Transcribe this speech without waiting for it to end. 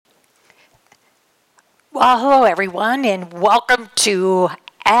Well, hello everyone, and welcome to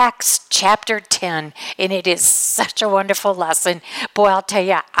Acts chapter 10, and it is such a wonderful lesson. Boy, I'll tell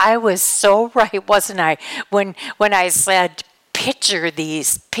you, I was so right, wasn't I, when I said, picture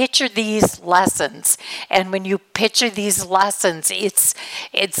these lessons. And when you picture these lessons, it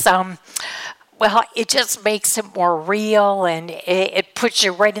just makes it more real, and it puts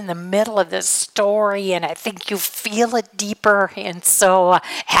you right in the middle of the story, and I think you feel it deeper. And so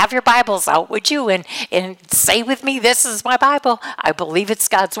have your Bibles out, would you? And say with me, this is my Bible. I believe it's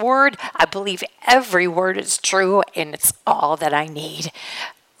God's Word. I believe every word is true, and it's all that I need.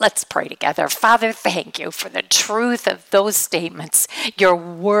 Let's pray together. Father, thank you for the truth of those statements. Your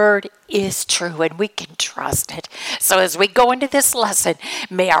word is true, and we can trust it. So as we go into this lesson,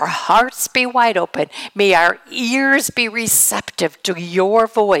 may our hearts be wide open. May our ears be receptive to your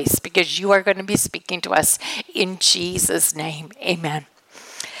voice, because you are going to be speaking to us in Jesus' name. Amen.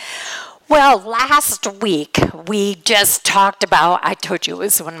 Well, last week we just talked about, I told you it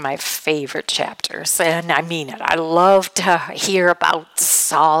was one of my favorite chapters, and I mean it. I love to hear about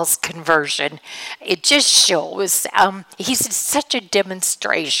Saul's conversion. It just shows he's such a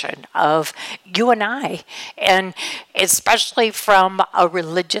demonstration of you and I, and especially from a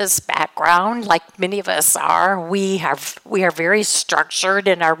religious background, like many of us are. We are very structured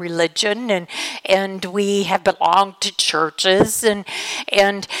in our religion, and we have belonged to churches, and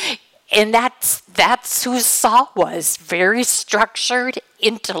that's who Saul was. Very structured,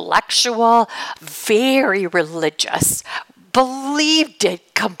 intellectual, very religious, believed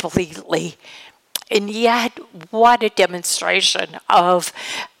it completely. And yet, what a demonstration of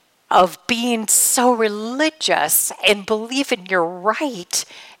being so religious and believing you're right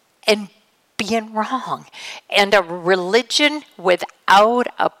and being wrong. And a religion without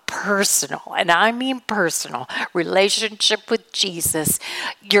a personal, and I mean personal, relationship with Jesus,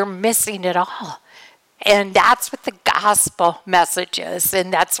 you're missing it all. And that's what the gospel message is.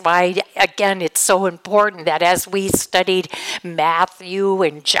 And that's why, again, it's so important that as we studied Matthew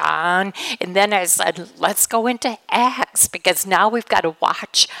and John, and then I said, let's go into Acts, because now we've got to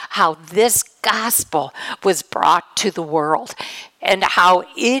watch how this gospel was brought to the world and how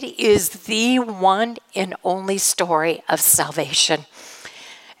it is the one and only story of salvation.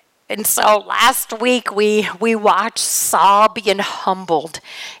 And so last week we watched Saul being humbled.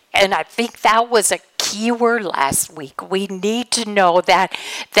 And I think that was a key word last week. We need to know that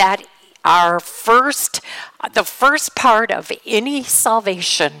the first part of any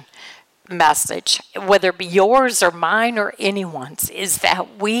salvation message, whether it be yours or mine or anyone's, is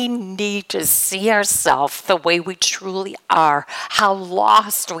that we need to see ourselves the way we truly are, how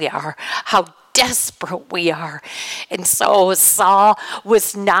lost we are, how desperate we are. And so Saul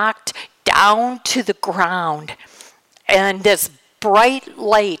was knocked down to the ground, and this bright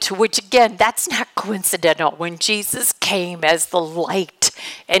light, which again, that's not coincidental. When Jesus came as the light,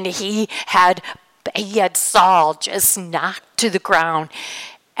 and he had Saul just knocked to the ground,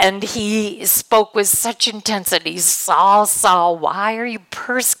 and he spoke with such intensity, Saul, Saul, why are you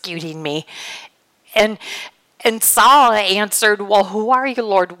persecuting me? And Saul answered, well, who are you,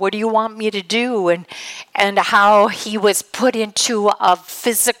 Lord? What do you want me to do? And how he was put into a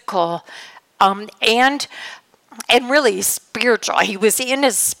physical and really spiritual. He was in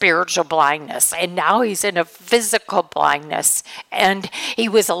a spiritual blindness, and now he's in a physical blindness. And he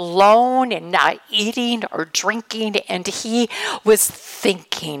was alone and not eating or drinking, and he was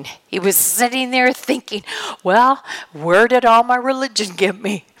thinking. He was sitting there thinking, well, where did all my religion get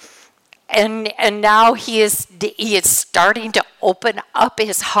me? And now he is starting to open up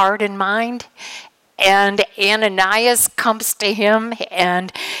his heart and mind. And Ananias comes to him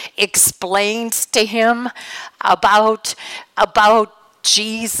and explains to him about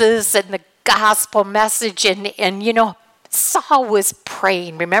Jesus and the gospel message. And you know, Saul was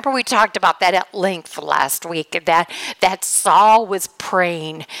praying. Remember, we talked about that at length last week, that Saul was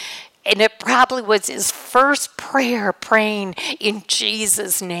praying. And it probably was his first prayer, praying in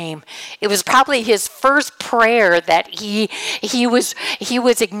Jesus' name. It was probably his first prayer that he was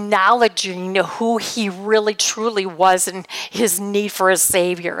acknowledging who he really truly was and his need for a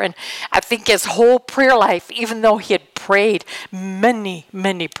Savior. And I think his whole prayer life, even though he had prayed many,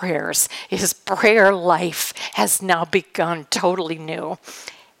 many prayers, his prayer life has now begun totally new.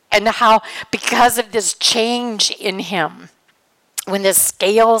 And how, because of this change in him, when the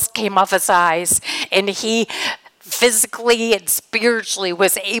scales came off his eyes and he physically and spiritually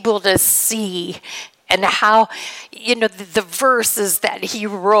was able to see, and how, you know, the verses that he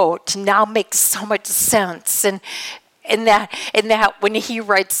wrote now make so much sense. And that when he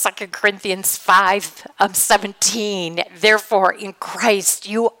writes 2 Corinthians 5:17, therefore in Christ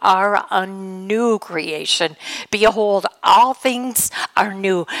you are a new creation. Behold, all things are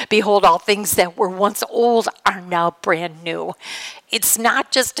new. Behold, all things that were once old are now brand new. It's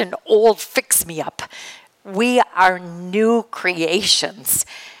not just an old fix-me-up. We are new creations.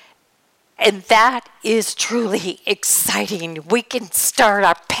 And that is truly exciting. We can start.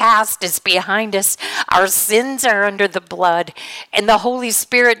 Our past is behind us. Our sins are under the blood. And the Holy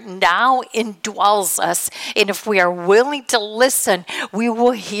Spirit now indwells us. And if we are willing to listen, we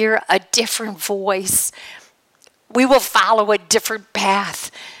will hear a different voice. We will follow a different path.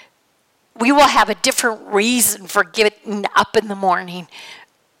 We will have a different reason for getting up in the morning.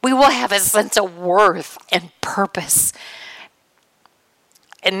 We will have a sense of worth and purpose.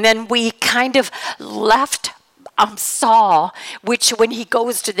 And then we kind of left Saul, which when he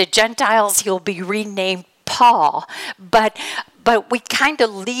goes to the Gentiles, he'll be renamed Paul. But we kind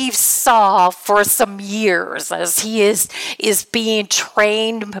of leave Saul for some years as he is being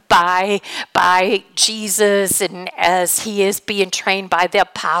trained by Jesus and as he is being trained by the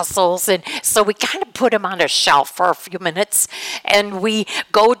apostles. And so we kind of put him on a shelf for a few minutes. And we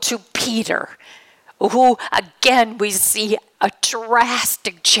go to Peter, who, again, we see a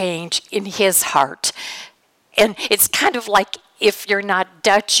drastic change in his heart. And it's kind of like, if you're not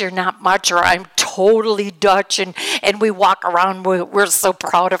Dutch, you're not much, or I'm totally Dutch, and we walk around, we're so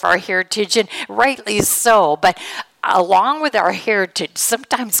proud of our heritage, and rightly so. But along with our heritage,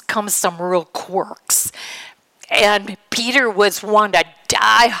 sometimes comes some real quirks. And Peter was one, a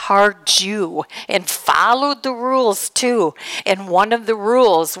die-hard Jew, and followed the rules too. And one of the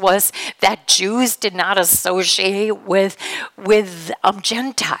rules was that Jews did not associate with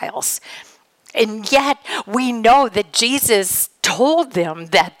Gentiles. And yet we know that Jesus told them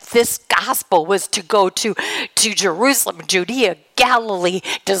that this gospel was to go to Jerusalem, Judea, Galilee,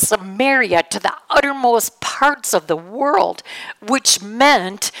 to Samaria, to the uttermost parts of the world, which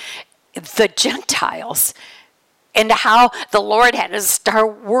meant the Gentiles. And how the Lord had to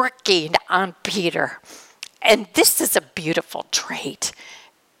start working on Peter. And this is a beautiful trait,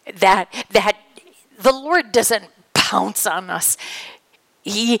 that the Lord doesn't pounce on us.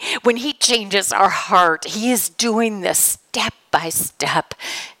 When he changes our heart, he is doing this step by step.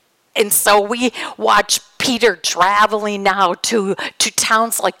 And so we watch Peter traveling now to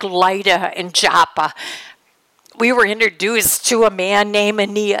towns like Lydda and Joppa. We were introduced to a man named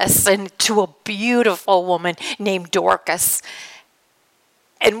Aeneas and to a beautiful woman named Dorcas.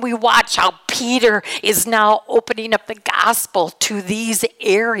 And we watch how Peter is now opening up the gospel to these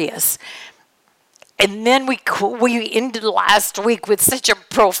areas. And then we ended last week with such a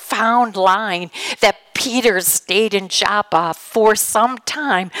profound line that Peter stayed in Joppa for some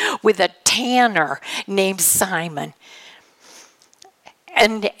time with a tanner named Simon.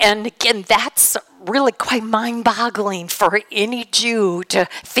 And again, that's really quite mind-boggling for any Jew to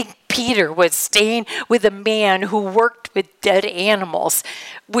think Peter was staying with a man who worked with dead animals,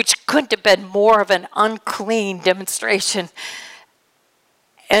 which couldn't have been more of an unclean demonstration.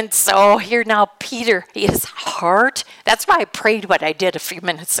 And so here now Peter, his heart, that's why I prayed what I did a few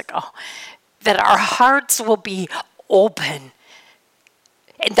minutes ago, that our hearts will be open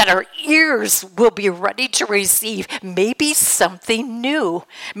and that our ears will be ready to receive maybe something new,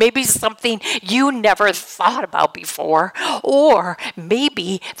 maybe something you never thought about before, or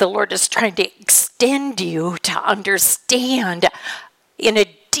maybe the Lord is trying to extend you to understand in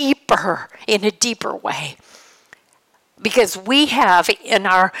a deeper way. Because we have in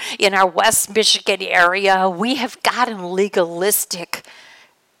our West Michigan area, we have gotten legalistic.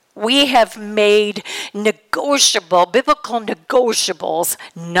 We have made biblical negotiables,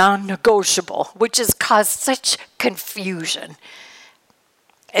 non-negotiable, which has caused such confusion.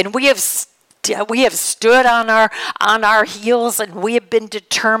 And we have stood on our heels, and we have been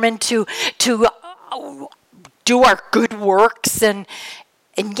determined to do our good works, and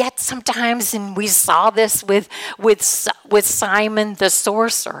yet sometimes, and we saw this with Simon the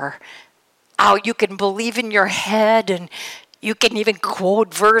sorcerer, how you can believe in your head and you can even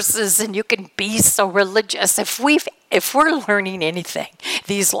quote verses and you can be so religious. If we're learning anything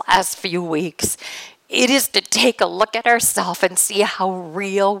these last few weeks, it is to take a look at ourselves and see how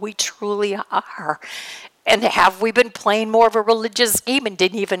real we truly are. And have we been playing more of a religious game and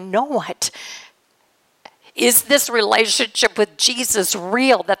didn't even know it? Is this relationship with Jesus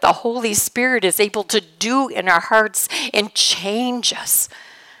real, that the Holy Spirit is able to do in our hearts and change us?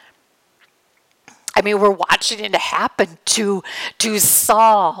 I mean, we're watching it happen to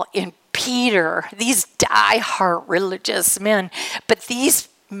Saul and Peter, these die-hard religious men. But these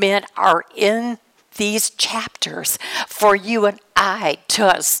men are in these chapters for you and I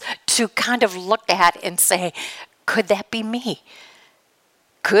to kind of look at and say, could that be me?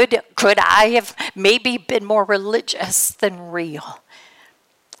 Could I have maybe been more religious than real?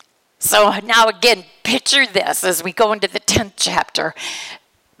 So now again, picture this as we go into the 10th chapter,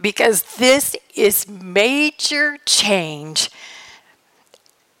 because this is major change.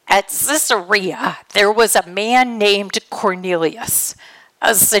 At Caesarea, there was a man named Cornelius,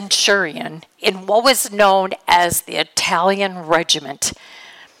 a centurion in what was known as the Italian regiment.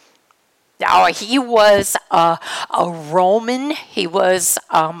 Now, he was a Roman. He was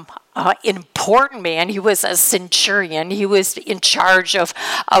an important man. He was a centurion. He was in charge of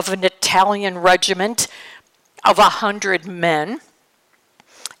an Italian regiment of 100 men.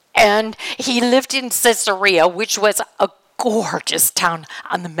 And he lived in Caesarea, which was a gorgeous town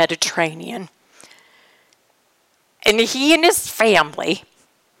on the Mediterranean. And he and his family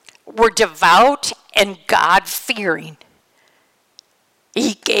were devout and God-fearing.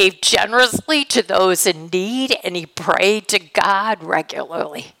 He gave generously to those in need, and he prayed to God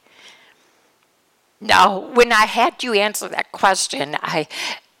regularly. Now, when I had you answer that question,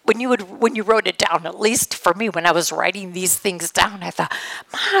 when you wrote it down, at least for me, when I was writing these things down, I thought,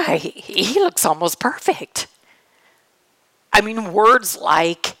 he looks almost perfect. I mean, words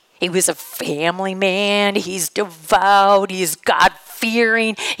like, he was a family man, he's devout, he's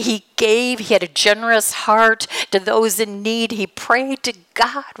God-fearing, he had a generous heart to those in need, he prayed to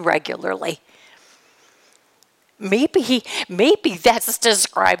God regularly. Maybe that's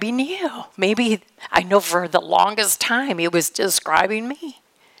describing you. Maybe, I know for the longest time it was describing me.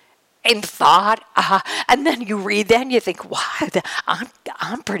 And thought, and then you read that and you think, wow,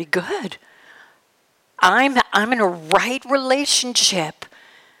 I'm pretty good. I'm in a right relationship.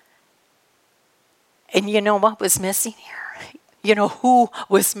 And you know what was missing here? You know who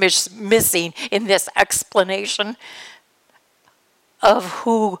was missing in this explanation of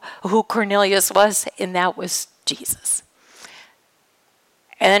who Cornelius was? And that was Jesus.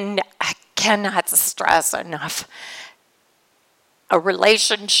 And I cannot stress enough, a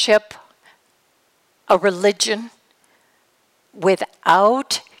relationship, a religion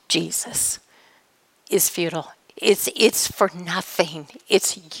without Jesus is futile. It's for nothing.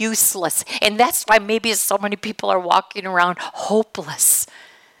 It's useless. And that's why maybe so many people are walking around hopeless.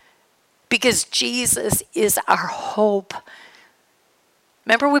 Because Jesus is our hope.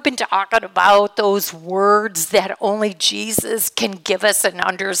 Remember, we've been talking about those words that only Jesus can give us an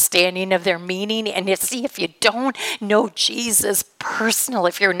understanding of their meaning. And you see, if you don't know Jesus personal,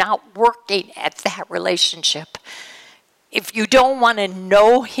 if you're not working at that relationship, if you don't want to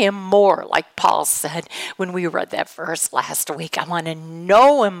know him more, like Paul said when we read that verse last week, I want to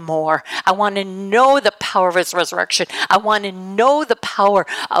know him more. I want to know the power of his resurrection. I want to know the power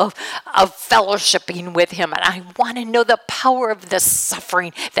of fellowshipping with him. And I want to know the power of the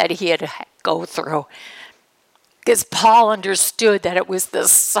suffering that he had to go through. Because Paul understood that it was the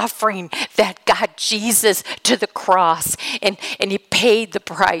suffering that got Jesus to the cross, and he paid the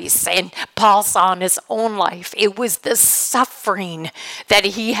price. And Paul saw in his own life, it was the suffering that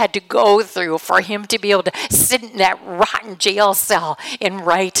he had to go through for him to be able to sit in that rotten jail cell and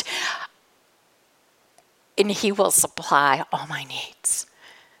write, and he will supply all my needs.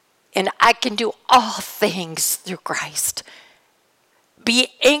 And I can do all things through Christ. Be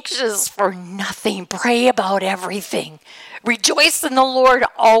anxious for nothing. Pray about everything. Rejoice in the Lord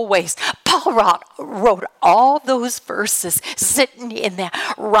always. Paul wrote all those verses sitting in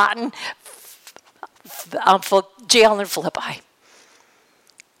that rotten jail in Philippi.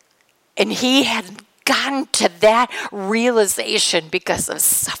 And he had gotten to that realization because of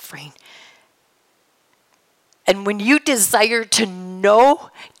suffering. And when you desire to know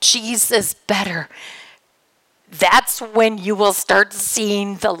Jesus better, that's when you will start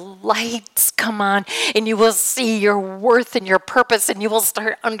seeing the lights come on, and you will see your worth and your purpose, and you will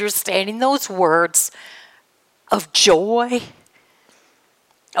start understanding those words of joy,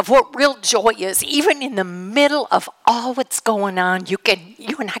 of what real joy is. Even in the middle of all what's going on, you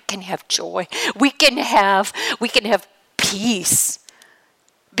and I can have joy. We can have peace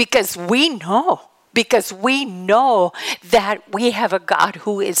because we know that we have a God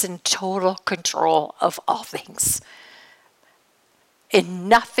who is in total control of all things. And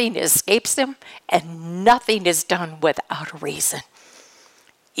nothing escapes him, and nothing is done without a reason,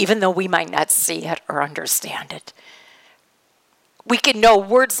 even though we might not see it or understand it. We can know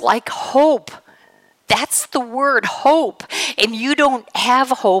words like hope. That's the word, hope. And you don't have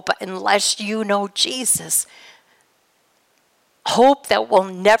hope unless you know Jesus. Hope that will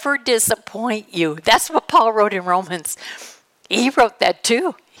never disappoint you. That's what Paul wrote in Romans. He wrote that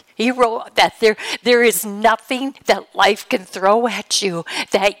too. He wrote that there is nothing that life can throw at you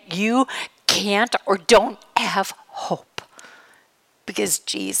that you can't or don't have hope. Because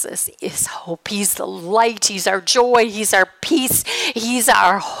Jesus is hope. He's the light. He's our joy. He's our peace. He's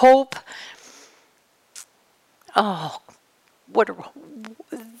our hope. Oh,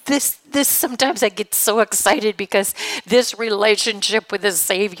 this sometimes I get so excited because this relationship with the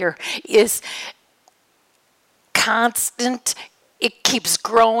Savior is constant. It keeps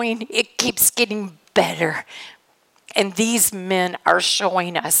growing. It keeps getting better. And these men are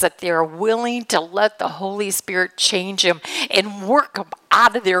showing us that they're willing to let the Holy Spirit change them and work them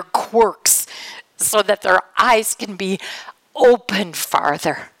out of their quirks so that their eyes can be opened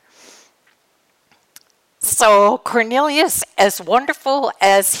farther. So Cornelius, as wonderful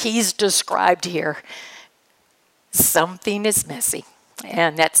as he's described here, something is missing.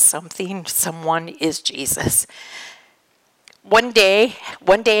 And that someone is Jesus. One day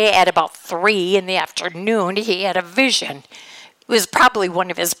at about 3 in the afternoon, he had a vision. It was probably one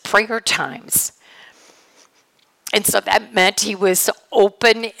of his prayer times. And so that meant he was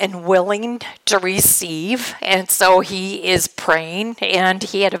open and willing to receive. And so he is praying, and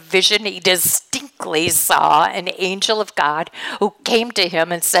he had a vision. He distinctly saw an angel of God who came to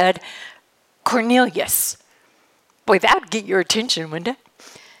him and said, Cornelius. Boy, that would get your attention, wouldn't it?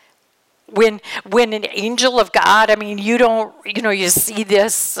 When an angel of God, I mean, you see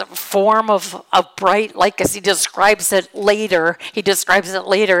this form of bright, like as he describes it later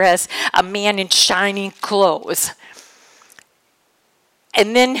as a man in shining clothes.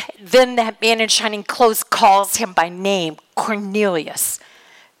 And then that man in shining clothes calls him by name, Cornelius.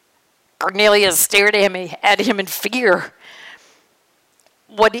 Cornelius stared at him in fear.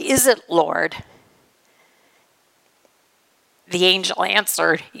 What is it, Lord? The angel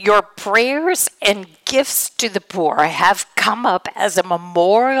answered, your prayers and gifts to the poor have come up as a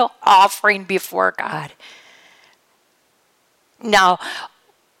memorial offering before God. Now,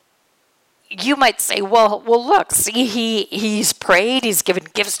 you might say, well, look, see, he's prayed, he's given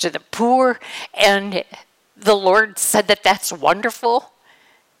gifts to the poor, and the Lord said that that's wonderful.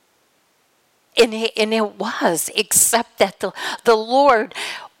 And it was, except that the Lord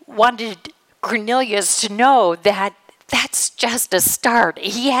wanted Cornelius to know that that's just a start.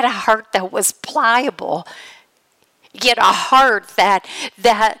 He had a heart that was pliable. He had a heart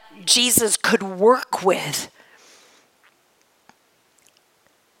that Jesus could work with.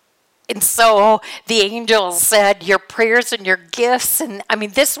 And so the angel said, your prayers and your gifts, and I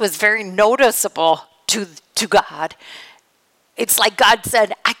mean, this was very noticeable to God. It's like God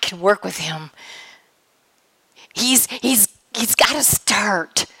said, I can work with him. He's got to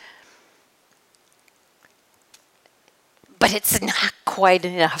start. But it's not quite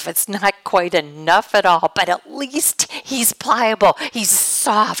enough. It's not quite enough at all. But at least he's pliable. He's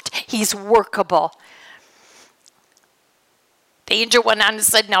soft. He's workable. The angel went on and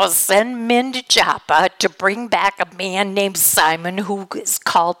said, now send men to Joppa to bring back a man named Simon who is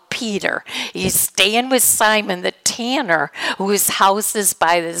called Peter. He's staying with Simon the tanner, whose house is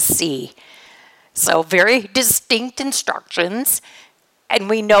by the sea. So very distinct instructions. And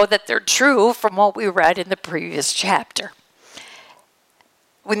we know that they're true from what we read in the previous chapter.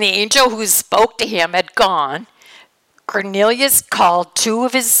 When the angel who spoke to him had gone, Cornelius called 2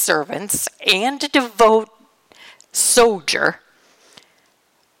 of his servants and a devout soldier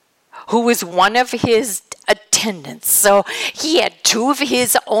who was one of his attendants. So he had 2 of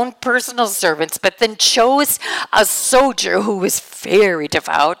his own personal servants, but then chose a soldier who was very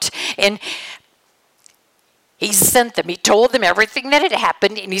devout. And he sent them. He told them everything that had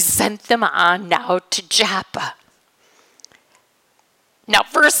happened, and he sent them on now to Joppa. Now,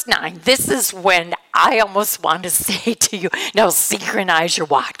 verse 9, this is when I almost want to say to you, now synchronize your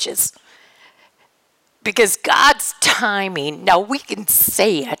watches. Because God's timing, now we can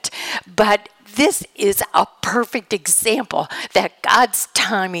say it, but this is a perfect example that God's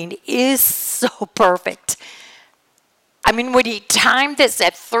timing is so perfect. I mean, when he timed this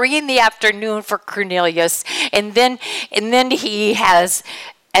at 3 in the afternoon for Cornelius, and then he has,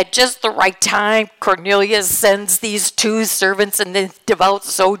 at just the right time, Cornelius sends these 2 servants and the devout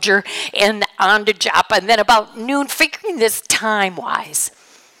soldier and on to Joppa. And then about noon, figuring this time-wise,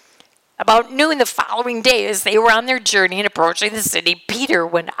 about noon the following day, as they were on their journey and approaching the city, Peter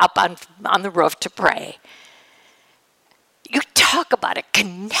went up on the roof to pray. You talk about a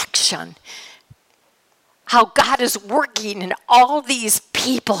connection. How God is working in all these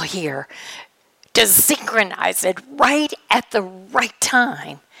people here to synchronize it right at the right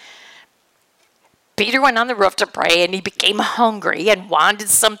time. Peter went on the roof to pray, and he became hungry and wanted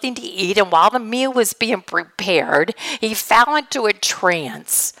something to eat. And while the meal was being prepared, he fell into a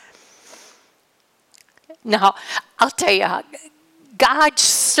trance. Now, I'll tell you, God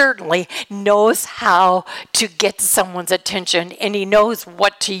certainly knows how to get someone's attention, and he knows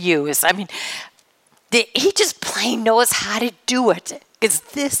what to use. I mean, he just plain knows how to do it, because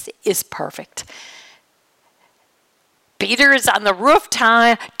this is perfect. Peter is on the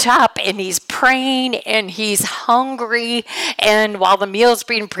rooftop and he's praying and he's hungry. And while the meal's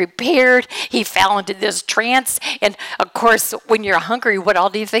being prepared, he fell into this trance. And of course, when you're hungry, what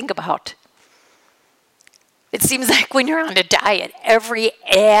all do you think about? It seems like when you're on a diet, every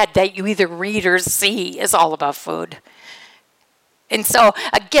ad that you either read or see is all about food. And so,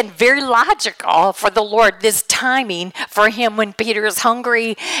 again, very logical for the Lord, this timing for him when Peter is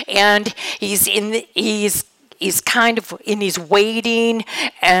hungry and he's waiting,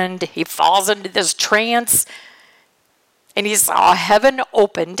 and he falls into this trance, and he saw heaven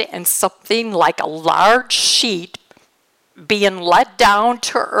opened and something like a large sheet being let down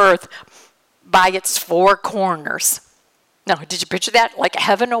to earth by its four corners. Now, did you picture that? Like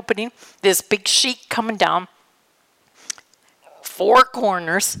heaven opening, this big sheet coming down, four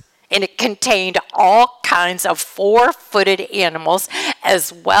corners, and it contained all kinds of four-footed animals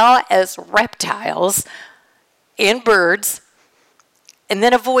as well as reptiles and birds. And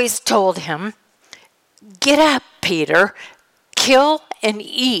then a voice told him, "Get up, Peter, kill and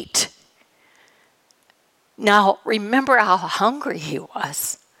eat." Now, remember how hungry he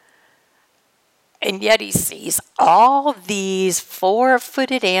was. And yet he sees all these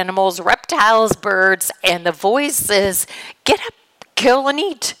four-footed animals, reptiles, birds, and the voice says, "Get up, kill and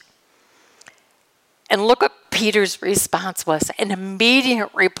eat." And look what Peter's response was, an immediate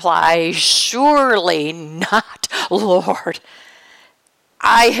reply, "Surely not, Lord.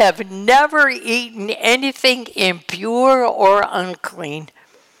 I have never eaten anything impure or unclean."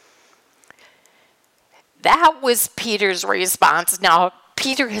 That was Peter's response. Now,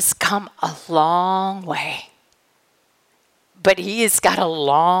 Peter has come a long way, but he has got a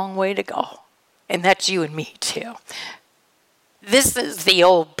long way to go. And that's you and me too. This is the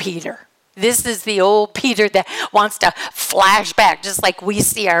old Peter. This is the old Peter that wants to flash back, just like we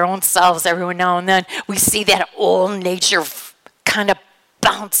see our own selves every now and then. We see that old nature kind of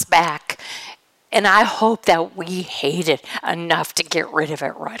bounce back. And I hope that we hate it enough to get rid of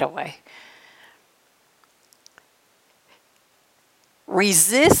it right away.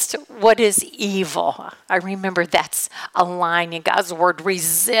 Resist what is evil. I remember that's a line in God's word.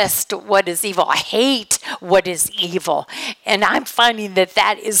 Resist what is evil. Hate what is evil. And I'm finding that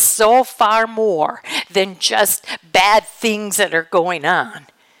that is so far more than just bad things that are going on.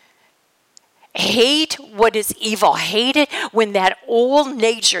 Hate what is evil. Hate it when that old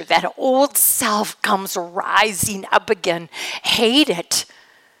nature, that old self comes rising up again. Hate it.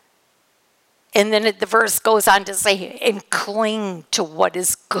 And then the verse goes on to say, and cling to what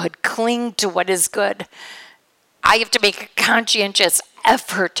is good. Cling to what is good. I have to make a conscientious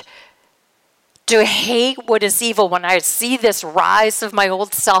effort to hate what is evil. When I see this rise of my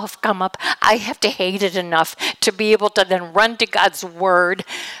old self come up, I have to hate it enough to be able to then run to God's word,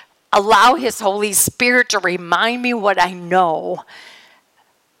 allow his Holy Spirit to remind me what I know,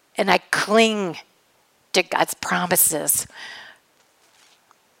 and I cling to God's promises.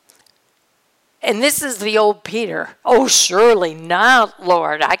 And this is the old Peter. "Oh, surely not,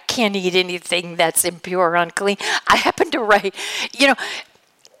 Lord. I can't eat anything that's impure or unclean." I happen to write,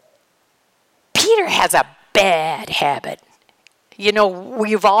 Peter has a bad habit.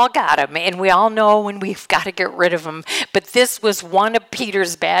 We've all got them, and we all know when we've got to get rid of them. But this was one of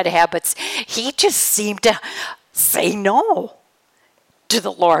Peter's bad habits. He just seemed to say no to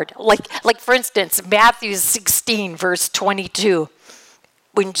the Lord. Like for instance, Matthew 16, verse 22.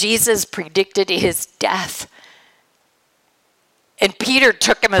 When Jesus predicted his death, and Peter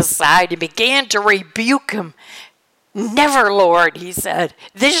took him aside and began to rebuke him. "Never, Lord," he said,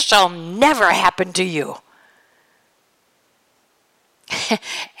 "this shall never happen to you."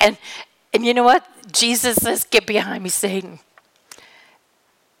 and you know what? Jesus says, "Get behind me, Satan."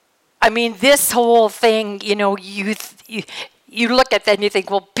 I mean, this whole thing, you look at that and you think,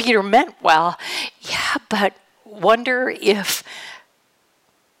 well, Peter meant well. Yeah, but wonder if...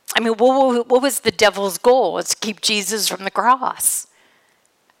 what was the devil's goal? It's to keep Jesus from the cross.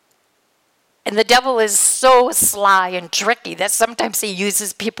 And the devil is so sly and tricky that sometimes he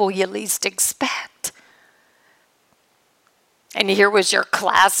uses people you least expect. And here was your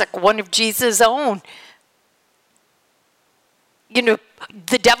classic, one of Jesus' own.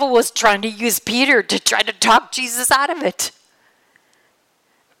 The devil was trying to use Peter to try to talk Jesus out of it.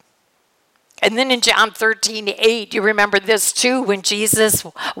 And then in John 13:8, you remember this too, when Jesus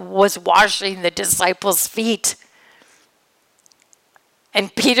was washing the disciples' feet.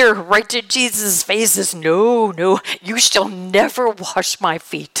 And Peter, right to Jesus' face, says, no, you shall never wash my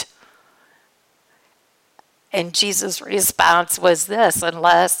feet. And Jesus' response was this: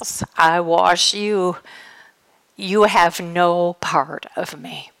 unless I wash you, you have no part of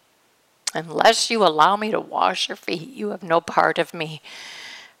me. Unless you allow me to wash your feet, you have no part of me.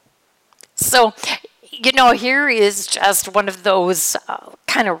 So, here is just one of those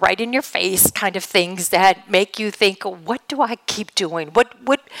kind of right in your face kind of things that make you think, what do I keep doing?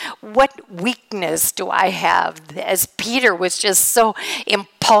 What weakness do I have? As Peter was just so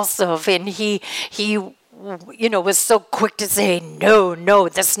impulsive, and he was so quick to say, no,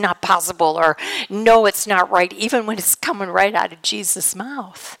 that's not possible, or no, it's not right, even when it's coming right out of Jesus'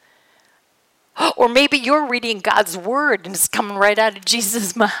 mouth. Or maybe you're reading God's word and it's coming right out of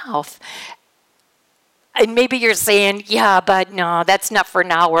Jesus' mouth. And maybe you're saying, yeah, but no, that's not for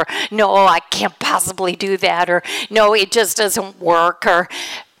now, or no, I can't possibly do that, or no, it just doesn't work, or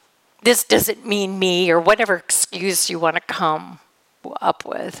this doesn't mean me, or whatever excuse you want to come up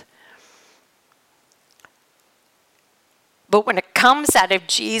with. But when it comes out of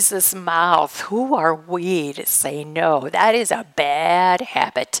Jesus' mouth, who are we to say no? That is a bad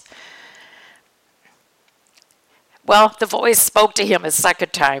habit. Well, the voice spoke to him a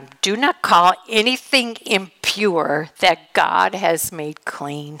second time. Do not call anything impure that God has made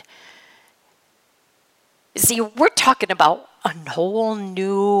clean. See, we're talking about a whole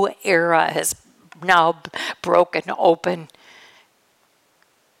new era has now broken open.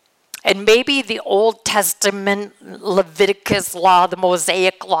 And maybe the Old Testament Leviticus law, the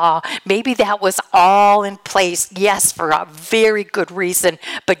Mosaic law, maybe that was all in place, yes, for a very good reason.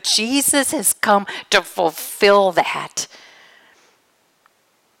 But Jesus has come to fulfill that.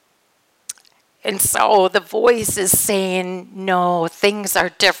 And so the voice is saying, no, things are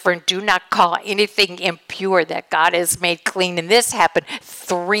different. Do not call anything impure that God has made clean. And this happened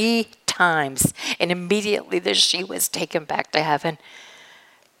 3 times. And immediately the she was taken back to heaven.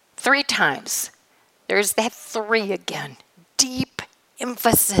 3 times. There's that 3 again. Deep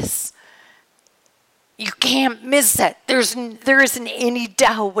emphasis. You can't miss it. There isn't any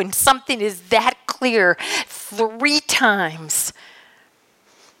doubt when something is that clear 3 times.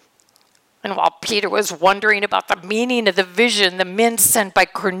 And while Peter was wondering about the meaning of the vision, the men sent by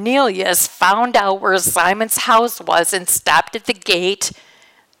Cornelius found out where Simon's house was and stopped at the gate.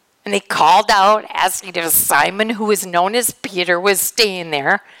 And they called out, asking if Simon, who was known as Peter, was staying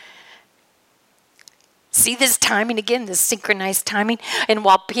there. See this timing again, this synchronized timing? And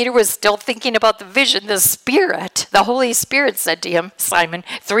while Peter was still thinking about the vision, the Holy Spirit said to him, Simon,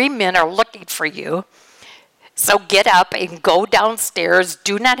 3 men are looking for you. So get up and go downstairs.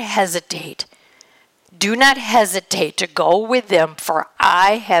 Do not hesitate. Do not hesitate to go with them, for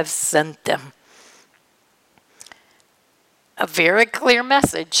I have sent them. A very clear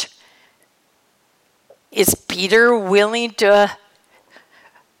message. Is Peter willing to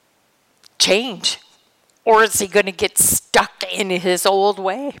change? Or is he going to get stuck in his old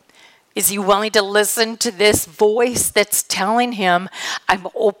way? Is he willing to listen to this voice that's telling him, I'm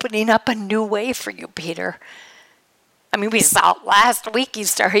opening up a new way for you, Peter? I mean, we saw last week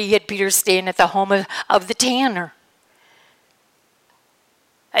he had Peter staying at the home of the tanner.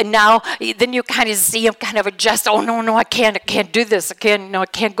 And now, then you kind of see him kind of adjust. Oh, no, I can't do this. I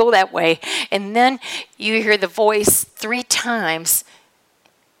can't go that way. And then you hear the voice 3 times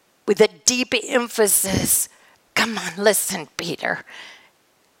with a deep emphasis. Come on, listen, Peter.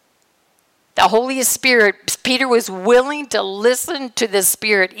 The Holy Spirit, Peter was willing to listen to the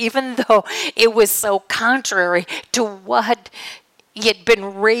Spirit, even though it was so contrary to what he had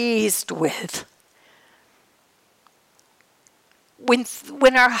been raised with.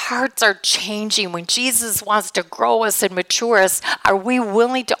 When our hearts are changing, when Jesus wants to grow us and mature us, are we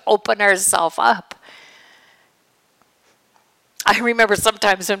willing to open ourselves up? I remember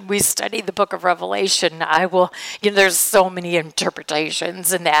sometimes when we study the book of Revelation, there's so many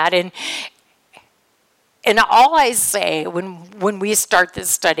interpretations in that. And all I say when we start this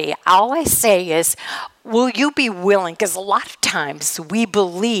study, all I say is, will you be willing? Because a lot of times we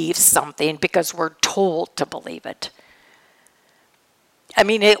believe something because we're told to believe it. I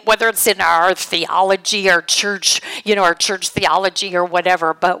mean, whether it's in our theology, our church theology or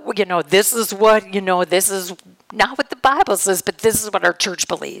whatever, but, this is not what the Bible says, but this is what our church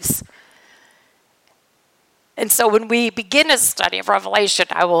believes. And so when we begin a study of Revelation,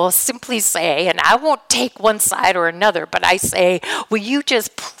 I will simply say, and I won't take one side or another, but I say, will you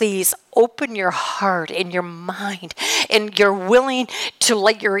just please open your heart and your mind, and you're willing to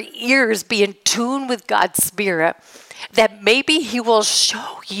let your ears be in tune with God's Spirit, that maybe he will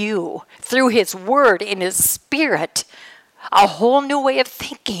show you through his word and his Spirit a whole new way of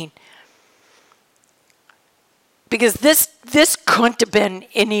thinking. Because this couldn't have been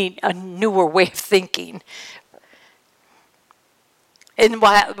a newer way of thinking. And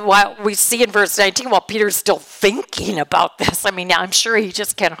what we see in verse 19, while Peter's still thinking about this, I mean, I'm sure he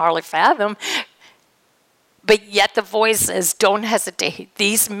just can't hardly fathom. But yet the voice says, don't hesitate.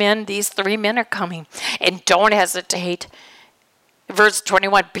 These 3 men are coming, and don't hesitate. Verse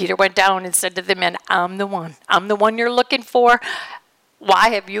 21, Peter went down and said to the men, I'm the one. I'm the one you're looking for. Why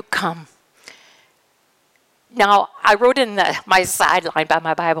have you come? Now, I wrote in my sideline by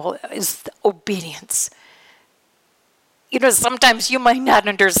my Bible is obedience. You know, sometimes you might not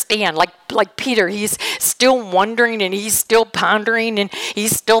understand. Like Peter, he's still wondering and he's still pondering and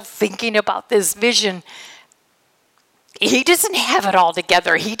he's still thinking about this vision. He doesn't have it all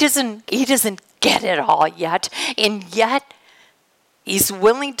together. He doesn't get it all yet. And yet, he's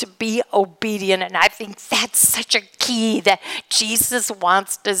willing to be obedient. And I think that's such a key that Jesus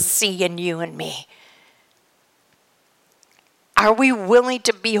wants to see in you and me. Are we willing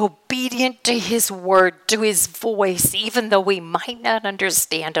to be obedient to his word, to his voice, even though we might not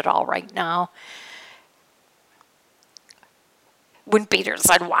understand it all right now? When Peter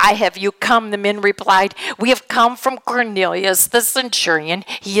said, why have you come? The men replied, we have come from Cornelius, the centurion.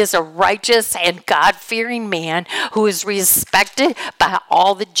 He is a righteous and God-fearing man who is respected by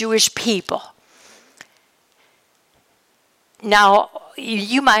all the Jewish people. Now,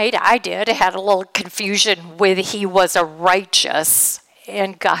 I had a little confusion with he was a righteous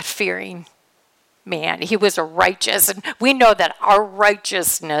and God-fearing man. He was a righteous, and we know that our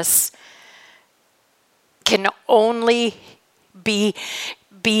righteousness can only be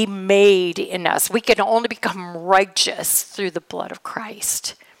made in us. We can only become righteous through the blood of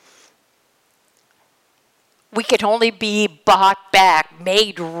Christ. We can only be bought back,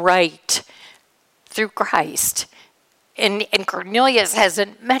 made right through Christ. And Cornelius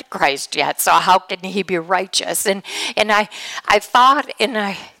hasn't met Christ yet, so how can he be righteous? And I thought, and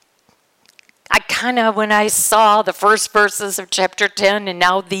I kind of, when I saw the first verses of chapter 10 and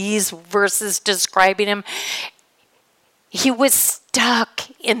now these verses describing him, he was stuck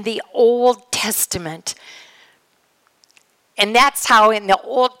in the Old Testament. And that's how in the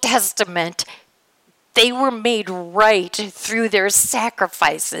Old Testament, they were made right through their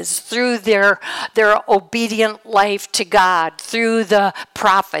sacrifices, through their obedient life to God, through the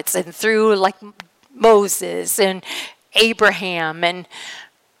prophets, and through like Moses and Abraham and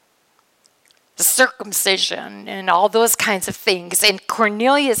the circumcision and all those kinds of things. And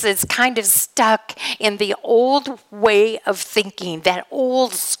Cornelius is kind of stuck in the old way of thinking, that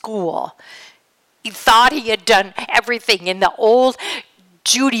old school. He thought he had done everything in the old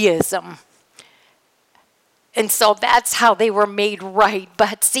Judaism. And so that's how they were made right.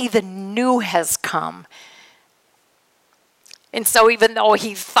 But see, the new has come. And so even though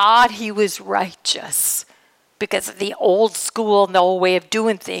he thought he was righteous because of the old school and the old way of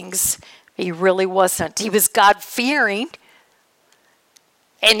doing things, he really wasn't. He was God-fearing,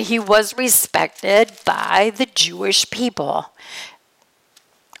 and he was respected by the Jewish people.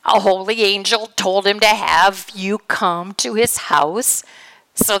 A holy angel told him to have you come to his house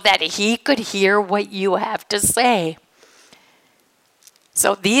so that he could hear what you have to say.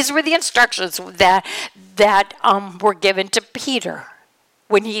 So these were the instructions that were given to Peter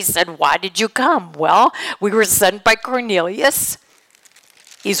when he said, why did you come? Well, we were sent by Cornelius.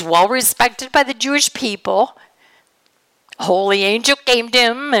 He's well respected by the Jewish people. A holy angel came to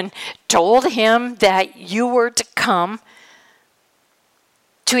him and told him that you were to come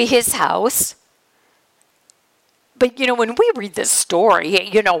to his house. But, when we read this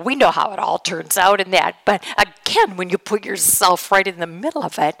story, we know how it all turns out in that. But again, when you put yourself right in the middle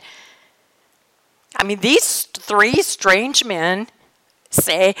of it, I mean, these 3 strange men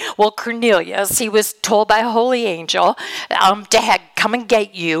say, well, Cornelius, he was told by a holy angel to come and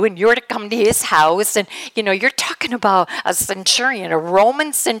get you, and you're to come to his house. And, you're talking about a centurion, a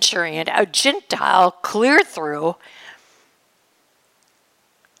Roman centurion, a Gentile, clear through.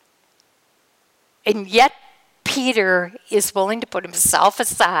 And yet, Peter is willing to put himself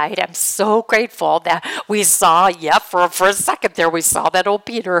aside. I'm so grateful that we saw, for a second there, we saw that old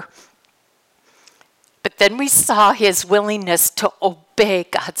Peter. But then we saw his willingness to obey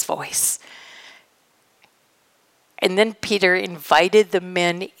God's voice. And then Peter invited the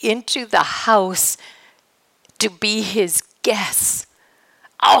men into the house to be his guests.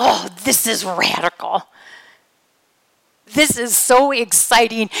 Oh, this is radical. This is so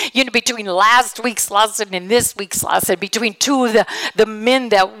exciting, between last week's lesson and this week's lesson, between 2 of the men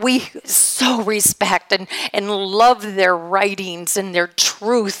that we so respect and love their writings and their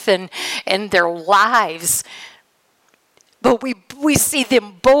truth and their lives. But we see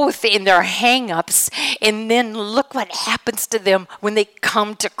them both in their hang-ups, and then look what happens to them when they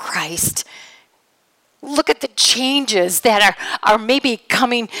come to Christ. Look at the changes that are maybe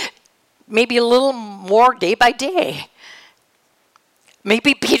coming maybe a little more day by day.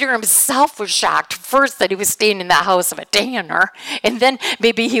 Maybe Peter himself was shocked first that he was staying in the house of a tanner. And then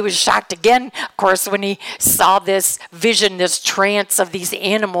maybe he was shocked again, of course, when he saw this vision, this trance of these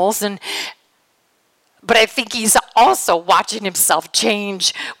animals. But I think he's also watching himself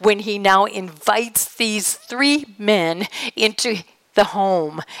change when he now invites these three men into the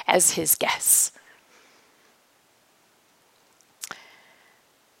home as his guests.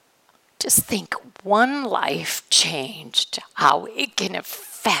 Just think, one life changed, how it can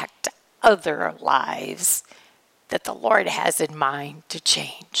affect other lives that the Lord has in mind to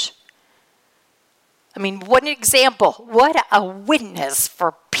change. I mean, what an example, what a witness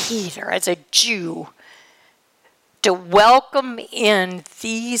for Peter as a Jew to welcome in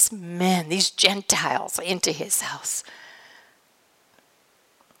these men, these Gentiles, into his house.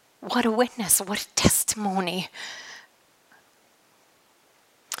 What a witness, what a testimony.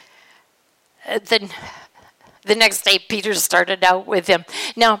 Then the next day, Peter started out with him.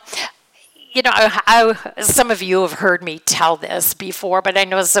 Now, you know, some of you have heard me tell this before, but I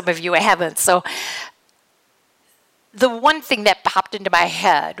know some of you haven't. So the one thing that popped into my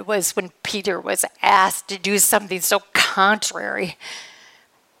head was when Peter was asked to do something so contrary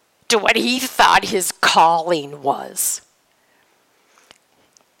to what he thought his calling was.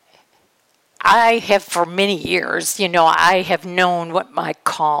 I have for many years, you know, I have known what my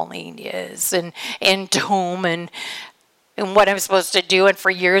calling is and to whom and what I'm supposed to do. And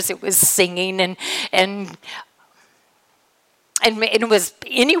for years it was singing and it was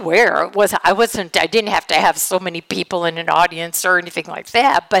anywhere. I didn't have to have so many people in an audience or anything like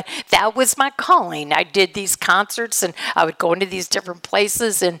that, but that was my calling. I did these concerts and I would go into these different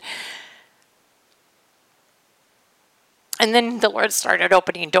places and then the Lord started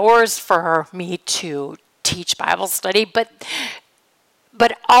opening doors for me to teach Bible study. But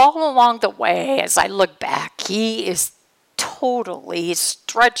all along the way, as I look back, He is totally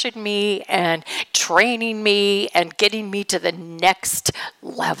stretching me and training me and getting me to the next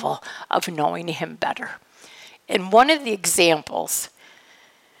level of knowing Him better. And one of the examples,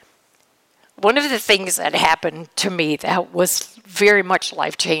 one of the things that happened to me that was very much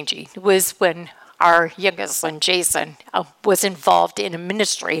life-changing was when our youngest son, Jason, was involved in a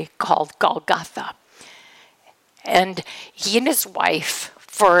ministry called Golgotha. And he and his wife,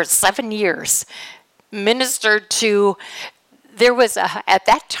 for 7 years, ministered to, at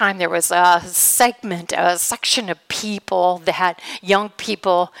that time, there was a section of people young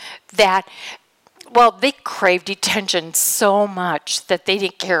people that, well, they craved attention so much that they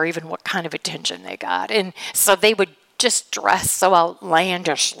didn't care even what kind of attention they got. And so they would just dress so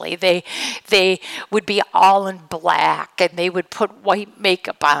outlandishly. They would be all in black and they would put white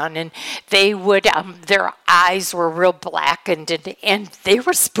makeup on and they would their eyes were real blackened and they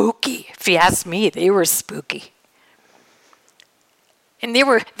were spooky. If you ask me, they were spooky. And they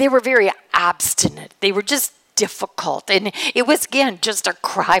were very obstinate. They were just difficult. And it was, again, just a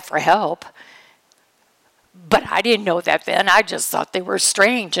cry for help. But I didn't know that then. I just thought they were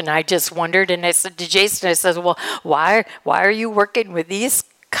strange. And I just wondered. And I said to Jason, I said, well, why are you working with these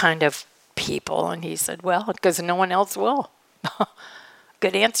kind of people? And he said, well, because no one else will.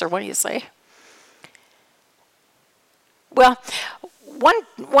 Good answer. What do you say? Well,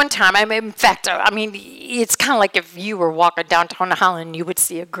 one time, it's kind of like if you were walking downtown Holland, you would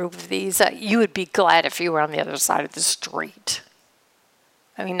see a group of these. You would be glad if you were on the other side of the street.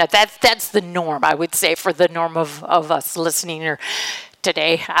 I mean, that's the norm, I would say, for the norm of us listening or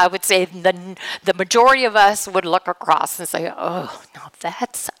today. I would say the majority of us would look across and say, oh, no,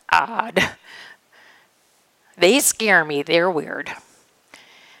 that's odd. They scare me. They're weird.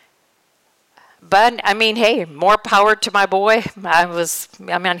 But, I mean, hey, more power to my boy.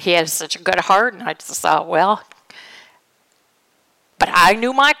 He had such a good heart, and I just thought, well, but I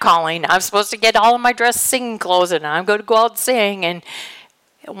knew my calling. I'm supposed to get all of my dress singing clothes, and I'm going to go out and sing. And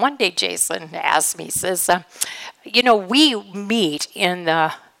one day Jason asked me, he says, we meet in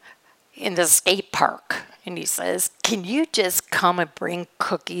the skate park. And he says, can you just come and bring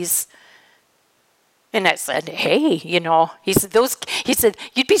cookies? And I said, hey, he said,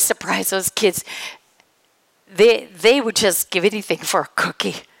 you'd be surprised, those kids, they would just give anything for a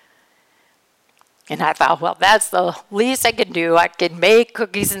cookie. And I thought, well, that's the least I can do. I can make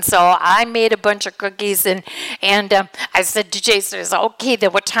cookies. And so I made a bunch of cookies. And I said to Jason, I said, okay,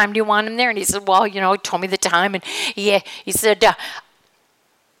 then what time do you want them there? And he said, well, he told me the time. And he said,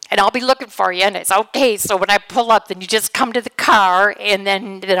 and I'll be looking for you. And it's okay. So when I pull up, then you just come to the car, and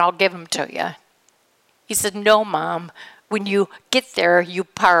then I'll give them to you. He said, no, Mom. When you get there, you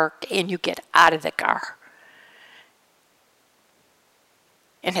park and you get out of the car.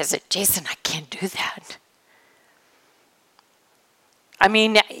 And I said, Jason, I can't do that. I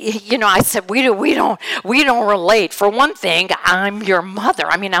mean, I said, we don't relate. For one thing, I'm your mother.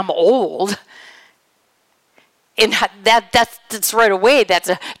 I mean, I'm old. And that's right away, that's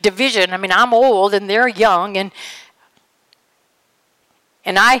a division. I mean, I'm old and they're young, and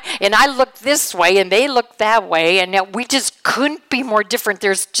I look this way and they look that way, and we just couldn't be more different.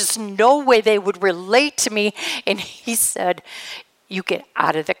 There's just no way they would relate to me. And he said, you get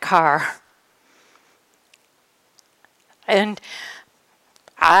out of the car. And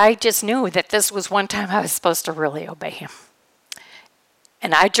I just knew that this was one time I was supposed to really obey him.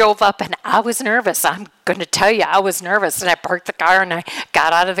 And I drove up, and I was nervous. I'm going to tell you, I was nervous. And I parked the car, and I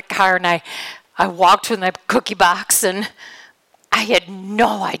got out of the car, and I walked with my cookie box, and I had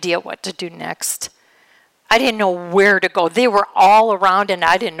no idea what to do next. I didn't know where to go. They were all around, and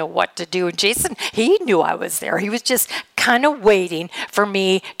I didn't know what to do. And Jason, he knew I was there. He was just kind of waiting for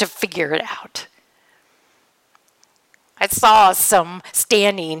me to figure it out. I saw some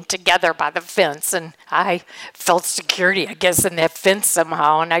standing together by the fence, and I felt security, I guess, in that fence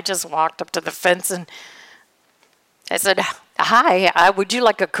somehow. And I just walked up to the fence, and I said, hi, would you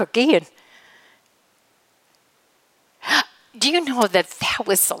like a cookie? And do you know that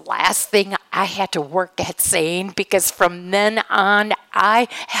was the last thing I had to work at saying? Because from then on, I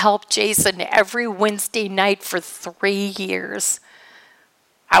helped Jason every Wednesday night for 3 years.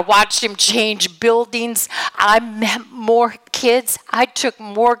 I watched him change buildings. I met more kids. I took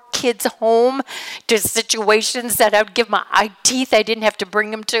more kids home to situations that I would give my eye teeth I didn't have to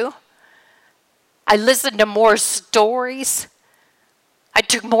bring them to. I listened to more stories. I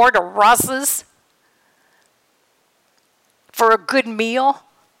took more to Russ's for a good meal.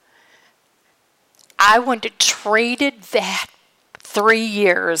 I wouldn't have traded that 3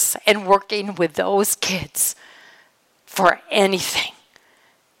 years and working with those kids for anything.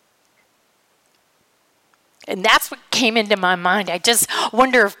 And that's what came into my mind. I just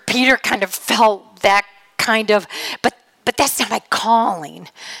wonder if Peter kind of felt that kind of, but that's not my calling.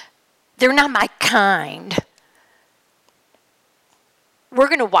 They're not my kind. We're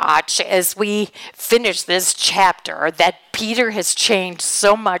going to watch as we finish this chapter that Peter has changed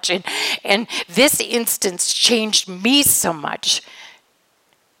so much, and this instance changed me so much,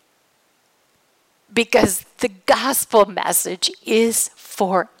 because the gospel message is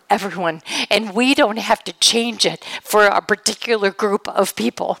for everyone, and we don't have to change it for a particular group of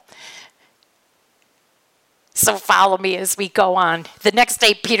people. So follow me as we go on. The next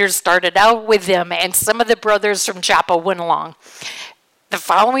day, Peter started out with them, and some of the brothers from Joppa went along. The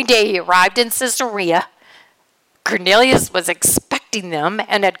following day, he arrived in Caesarea. Cornelius was expecting them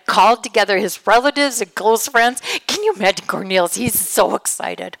and had called together his relatives and close friends. Can you imagine Cornelius? He's so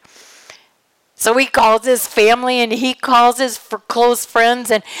excited. So he calls his family, and he calls his close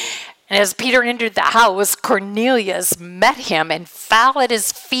friends. And as Peter entered the house, Cornelius met him and fell at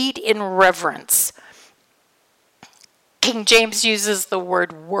his feet in reverence. King James uses the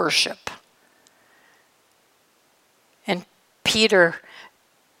word worship. And Peter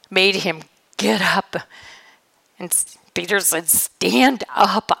made him get up. And Peter said, stand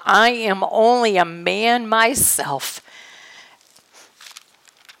up. I am only a man myself.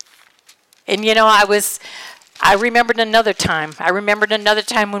 And I remembered another time.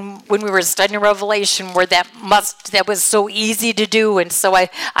 When we were studying Revelation where that was so easy to do. And so I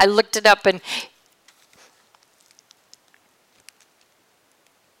looked it up, and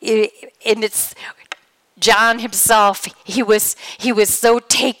it's John himself. He was so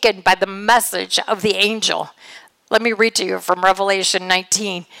taken by the message of the angel. Let me read to you from Revelation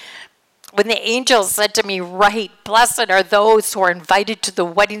 19. When the angel said to me, write, blessed are those who are invited to the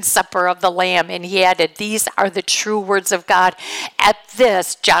wedding supper of the Lamb. And he added, these are the true words of God. At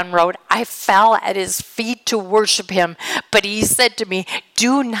this, John wrote, I fell at his feet to worship him. But he said to me,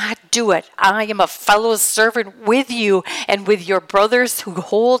 do not do it. I am a fellow servant with you and with your brothers who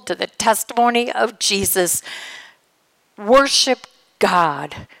hold to the testimony of Jesus. Worship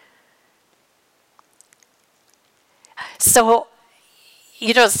God. So,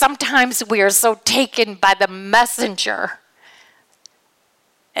 sometimes we are so taken by the messenger.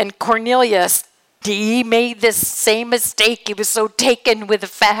 And Cornelius, he made this same mistake. He was so taken with the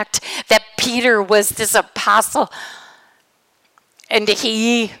fact that Peter was this apostle. And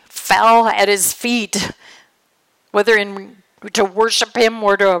he fell at his feet, whether to worship him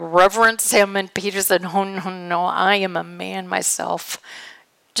or to reverence him. And Peter said, no, I am a man myself.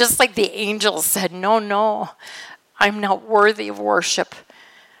 Just like the angel said, no, I'm not worthy of worship.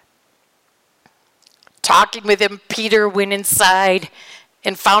 Talking with him, Peter went inside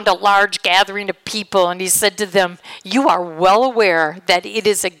and found a large gathering of people, and he said to them, "You are well aware that it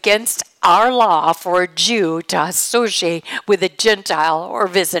is against our law for a Jew to associate with a Gentile or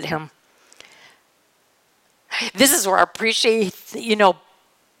visit him." This is where I appreciate,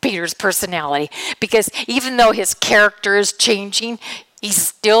 Peter's personality, because even though his character is changing, he's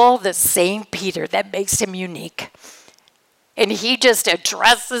still the same Peter. That makes him unique. And he just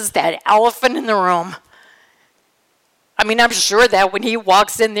addresses that elephant in the room. I mean, I'm sure that when he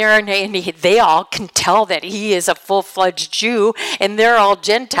walks in there and they all can tell that he is a full-fledged Jew and they're all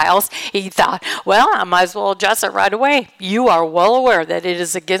Gentiles, he thought, well, I might as well address it right away. You are well aware that it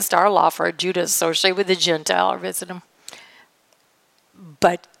is against our law for a Jew to associate with a Gentile or visit him.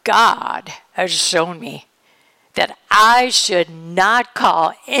 But God has shown me that I should not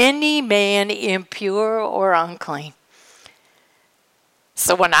call any man impure or unclean.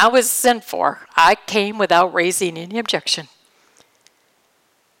 So when I was sent for, I came without raising any objection.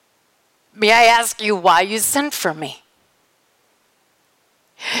 May I ask you why you sent for me?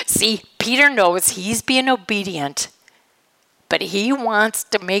 See, Peter knows he's being obedient, but he wants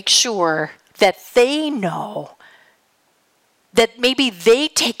to make sure that they know, that maybe they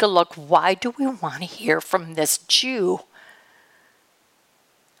take a look. Why do we want to hear from this Jew?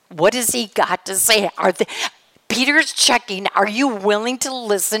 What has he got to say? Peter's checking, are you willing to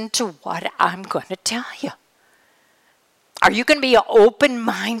listen to what I'm going to tell you? Are you going to be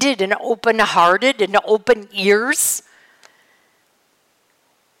open-minded and open-hearted and open ears?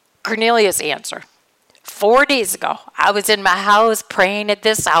 Cornelius answered, 4 days ago, I was in my house praying at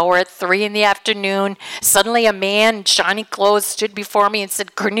this hour at 3 p.m. Suddenly a man in shiny clothes stood before me and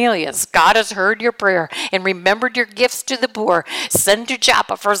said, Cornelius, God has heard your prayer and remembered your gifts to the poor. Send to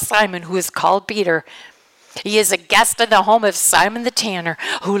Joppa for Simon, who is called Peter. He is a guest in the home of Simon the tanner,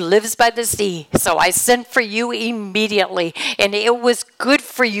 who lives by the sea. So I sent for you immediately, and it was good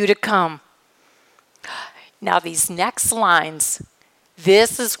for you to come. Now these next lines,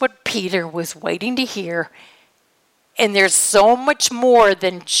 this is what Peter was waiting to hear. And there's so much more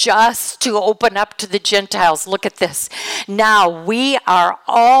than just to open up to the Gentiles. Look at this. Now we are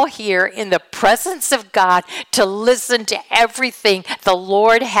all here in the presence of God to listen to everything the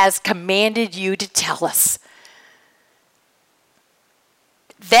Lord has commanded you to tell us.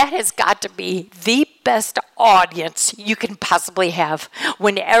 That has got to be the best audience you can possibly have,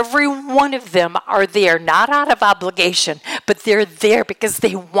 when every one of them are there, not out of obligation, but they're there because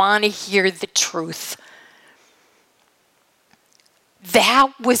they want to hear the truth.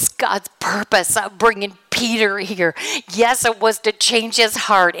 That was God's purpose of bringing Peter here. Yes, it was to change his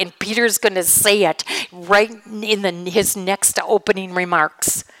heart, and Peter's going to say it right in his next opening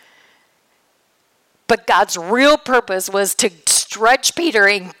remarks. But God's real purpose was to stretch Peter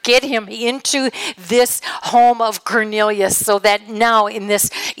and get him into this home of Cornelius, so that now in this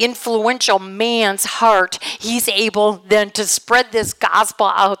influential man's heart, he's able then to spread this gospel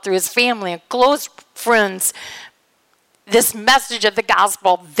out through his family and close friends. This message of the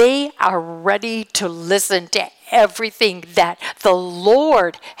gospel, they are ready to listen to everything that the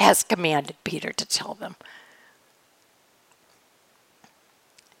Lord has commanded Peter to tell them.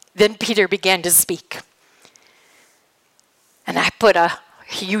 Then Peter began to speak. And I put a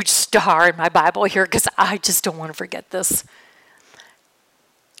huge star in my Bible here because I just don't want to forget this.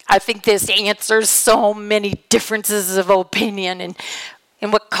 I think this answers so many differences of opinion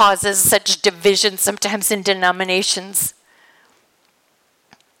and what causes such division sometimes in denominations.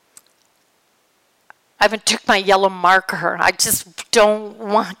 I even took my yellow marker. I just don't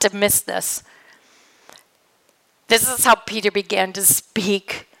want to miss this. This is how Peter began to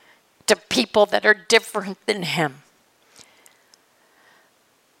speak to people that are different than him.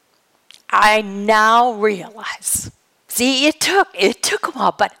 I now realize, see, it took a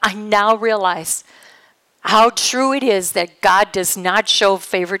while, but I now realize how true it is that God does not show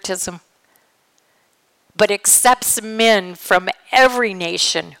favoritism, but accepts men from every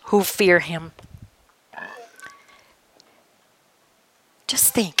nation who fear him.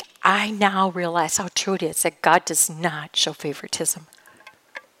 Just think, I now realize how true it is that God does not show favoritism.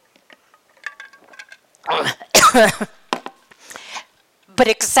 But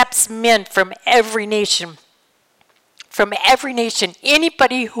accepts men from every nation. From every nation.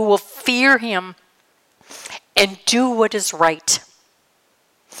 Anybody who will fear him and do what is right.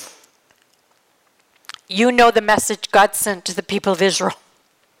 You know the message God sent to the people of Israel.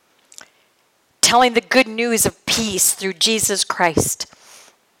 Telling the good news of peace through Jesus Christ,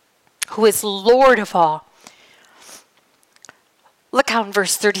 who is Lord of all. Look how in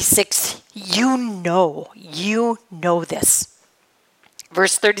verse 36, you know this.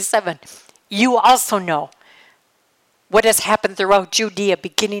 Verse 37, you also know what has happened throughout Judea,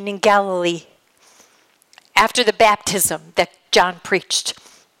 beginning in Galilee, after the baptism that John preached.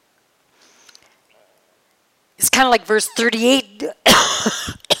 It's kind of like verse 38.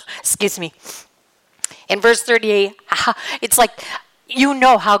 Excuse me. In verse 38, it's like, you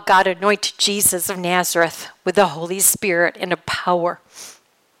know how God anointed Jesus of Nazareth with the Holy Spirit and of power,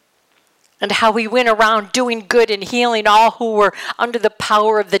 and how he went around doing good and healing all who were under the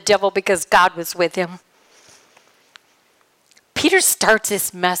power of the devil because God was with him. Peter starts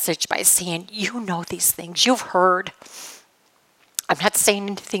this message by saying, you know these things. You've heard. I'm not saying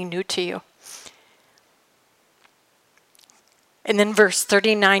anything new to you. And then verse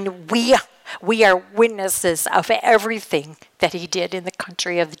 39, we are witnesses of everything that he did in the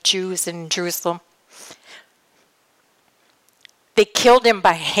country of the Jews in Jerusalem. They killed him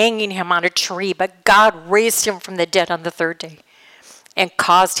by hanging him on a tree, but God raised him from the dead on the third day and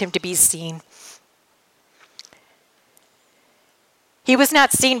caused him to be seen. He was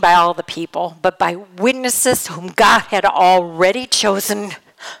not seen by all the people, but by witnesses whom God had already chosen,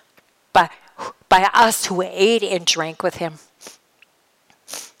 by us who ate and drank with him.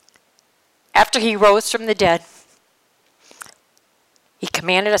 After he rose from the dead, he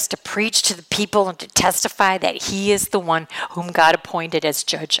commanded us to preach to the people and to testify that he is the one whom God appointed as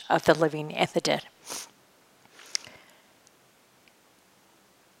judge of the living and the dead.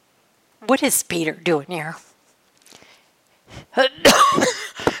 What is Peter doing here?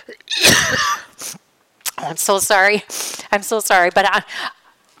 I'm so sorry, but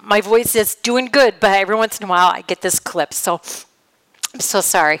my voice is doing good, but every once in a while I get this clip, so I'm so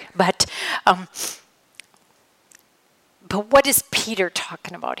sorry. But what is Peter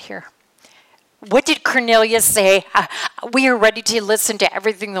talking about here? What did Cornelius say? We are ready to listen to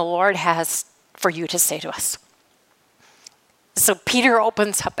everything the Lord has for you to say to us. So Peter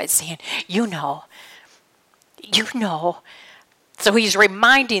opens up by saying, you know. So he's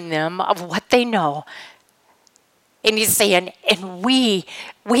reminding them of what they know. And he's saying, and we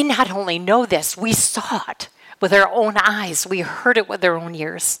not only know this, we saw it with our own eyes. We heard it with our own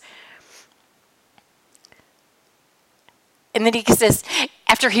ears. And then he says,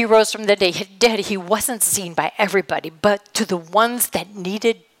 after he rose from the dead, he wasn't seen by everybody, but to the ones that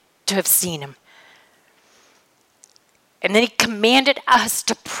needed to have seen him. And then he commanded us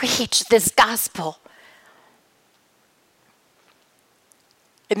to preach this gospel.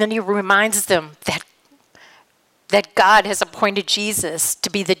 And then he reminds them that God has appointed Jesus to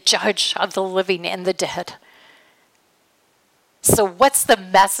be the judge of the living and the dead. So what's the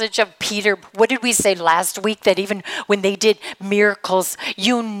message of Peter? What did we say last week? That even when they did miracles,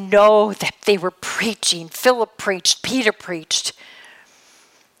 you know that they were preaching. Philip preached. Peter preached.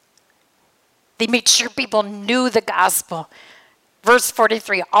 They made sure people knew the gospel. Verse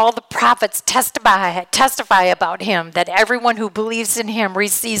 43, all the prophets testify about him, that everyone who believes in him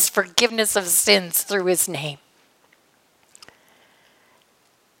receives forgiveness of sins through his name.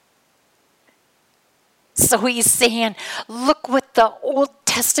 So he's saying, look what the Old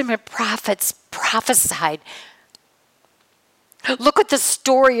Testament prophets prophesied. Look at the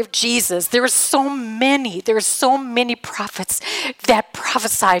story of Jesus. There's so many prophets that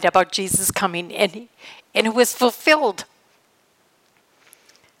prophesied about Jesus coming, and it was fulfilled.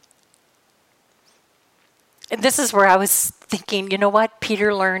 And this is where I was thinking, you know what?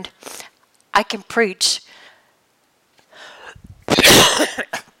 Peter learned, I can preach.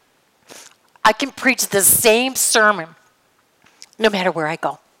 I can preach the same sermon no matter where I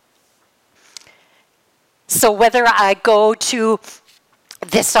go. So whether I go to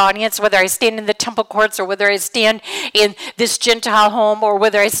this audience, whether I stand in the temple courts or whether I stand in this Gentile home or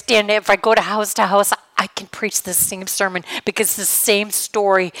whether if I go to house, I can preach the same sermon because the same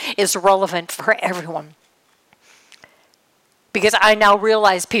story is relevant for everyone. Because I now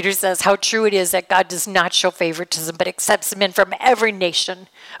realize, Peter says, how true it is that God does not show favoritism, but accepts men from every nation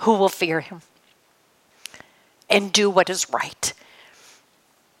who will fear him and do what is right.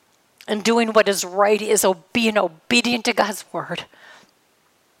 And doing what is right is being obedient to God's word.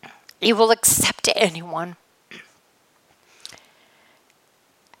 He will accept anyone.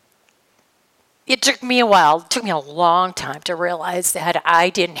 It took me a long time to realize that I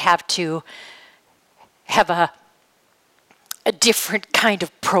didn't have to have a different kind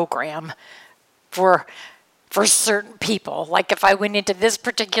of program for certain people. Like if I went into this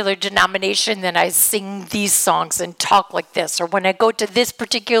particular denomination, then I sing these songs and talk like this. Or when I go to this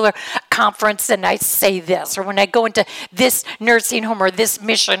particular conference, then I say this. Or when I go into this nursing home or this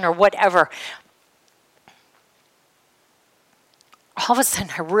mission or whatever. all of a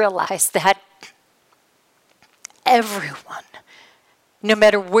sudden I realized that everyone, no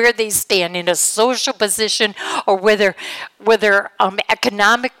matter where they stand in a social position or whether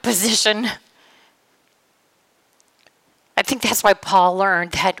economic position, I think that's why Paul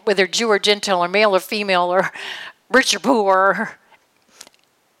learned that whether Jew or Gentile or male or female or rich or poor,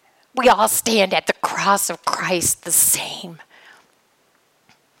 we all stand at the cross of Christ the same.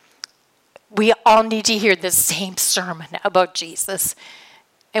 We all need to hear the same sermon about Jesus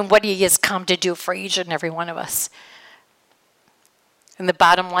and what he has come to do for each and every one of us. And the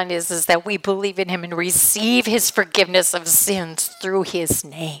bottom line is that we believe in him and receive his forgiveness of sins through his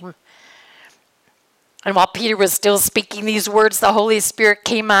name. And while Peter was still speaking these words, the Holy Spirit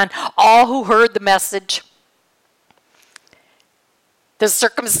came on all who heard the message. The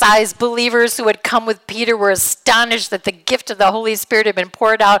circumcised believers who had come with Peter were astonished that the gift of the Holy Spirit had been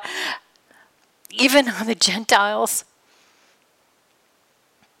poured out even on the Gentiles.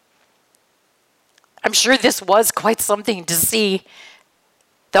 I'm sure this was quite something to see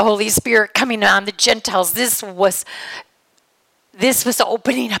the Holy Spirit coming on the Gentiles. This was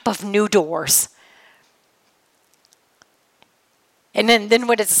opening up of new doors. And then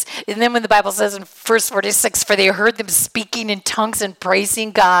when the Bible says in verse 46, for they heard them speaking in tongues and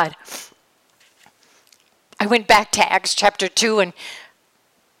praising God. I went back to Acts chapter 2 and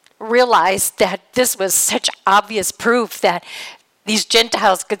realized that this was such obvious proof that these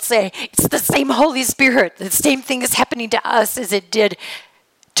Gentiles could say, it's the same Holy Spirit. The same thing is happening to us as it did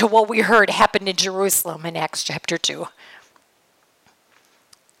to what we heard happened in Jerusalem in Acts chapter 2.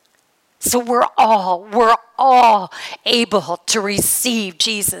 So we're all able to receive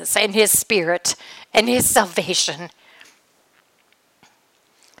Jesus and his Spirit and his salvation.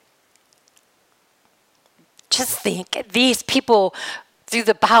 Just think, these people, through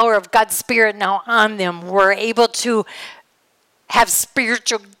the power of God's Spirit now on them, were able to have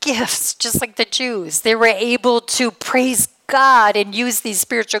spiritual gifts, just like the Jews. They were able to praise God and use these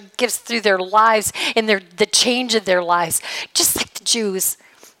spiritual gifts through their lives and the change of their lives, just like the Jews.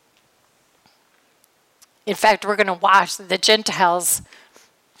 In fact, we're going to watch the Gentiles,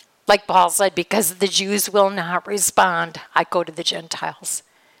 like Paul said, because the Jews will not respond. I go to the Gentiles.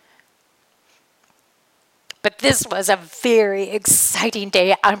 But this was a very exciting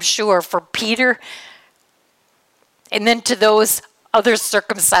day, I'm sure, for Peter and then to those other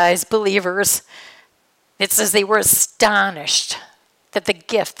circumcised believers. It says they were astonished that the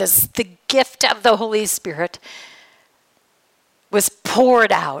gift of the Holy Spirit was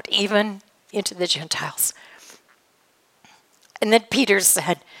poured out even into the Gentiles. And then Peter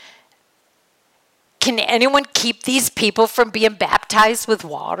said, can anyone keep these people from being baptized with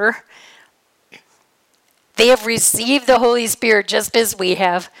water? They have received the Holy Spirit just as we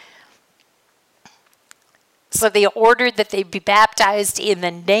have. So they ordered that they be baptized in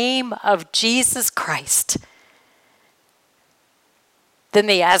the name of Jesus Christ. Then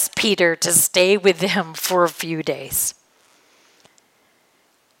they asked Peter to stay with them for a few days.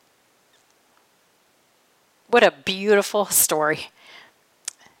 What a beautiful story.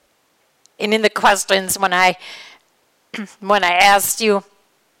 And in the questions, when I asked you,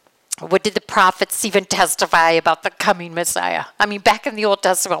 what did the prophets even testify about the coming Messiah? I mean, back in the Old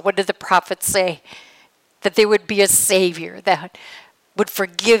Testament, what did the prophets say? That there would be a Savior that would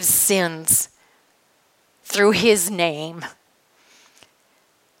forgive sins through his name.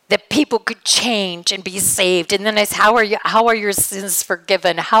 That people could change and be saved. And then I said, how are your sins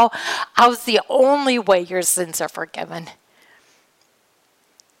forgiven? How's the only way your sins are forgiven?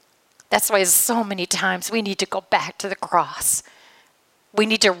 That's why so many times we need to go back to the cross. We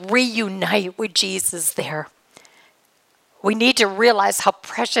need to reunite with Jesus there. We need to realize how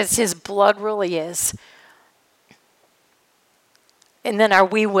precious his blood really is. And then are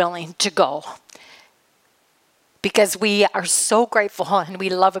we willing to go? Because we are so grateful and we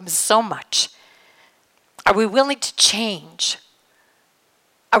love him so much. Are we willing to change?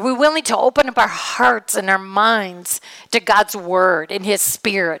 Are we willing to open up our hearts and our minds to God's word and his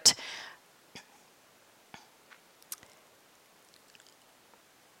Spirit?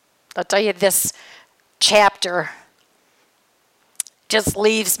 I'll tell you, this chapter just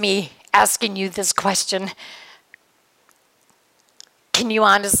leaves me asking you this question. Can you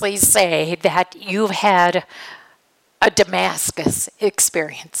honestly say that you've had a Damascus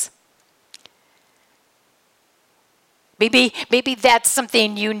experience? Maybe that's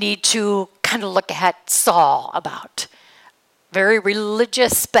something you need to kind of look at Saul about. Very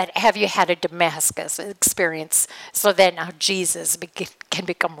religious, but have you had a Damascus experience so that now Jesus can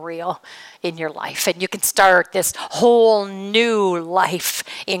become real in your life and you can start this whole new life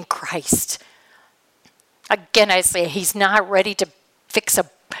in Christ? Again, I say he's not ready to fix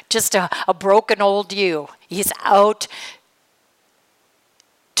just a broken old you. He's out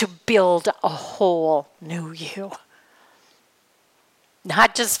to build a whole new you.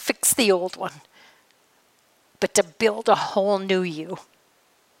 Not just fix the old one, but to build a whole new you.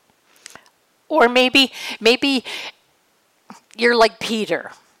 Or maybe you're like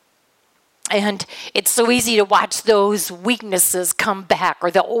Peter, and it's so easy to watch those weaknesses come back, or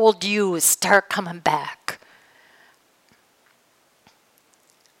the old you start coming back.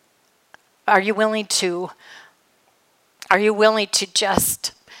 Are you willing to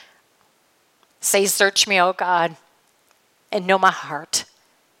just say, search me, O God, and know my heart.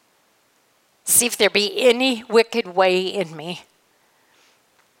 See if there be any wicked way in me.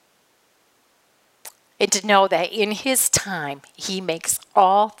 And to know that in his time, he makes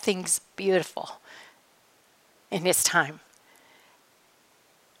all things beautiful in his time.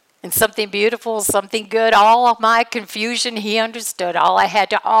 And something beautiful, something good, all of my confusion, he understood. All I had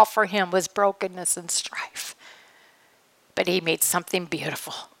to offer him was brokenness and strife. But he made something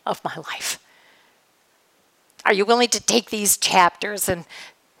beautiful of my life. Are you willing to take these chapters and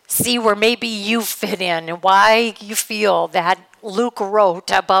see where maybe you fit in and why you feel that Luke wrote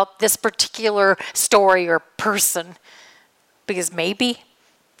about this particular story or person? Because maybe,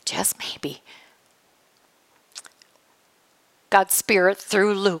 just maybe, God's Spirit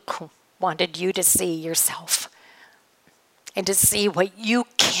through Luke wanted you to see yourself and to see what you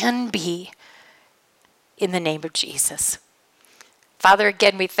can be in the name of Jesus. Father,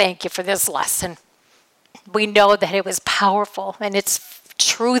 again, we thank you for this lesson. We know that it was powerful and it's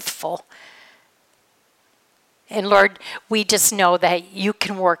truthful. And Lord, we just know that you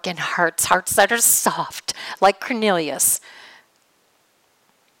can work in hearts that are soft, like Cornelius.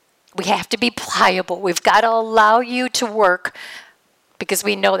 We have to be pliable. We've got to allow you to work, because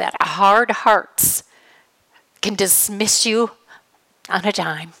we know that hard hearts can dismiss you on a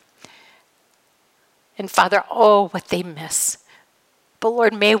dime. And Father, oh, what they miss. But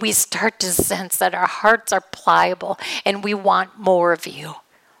Lord, may we start to sense that our hearts are pliable and we want more of you.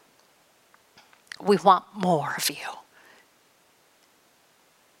 We want more of you.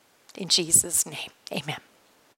 In Jesus' name, amen.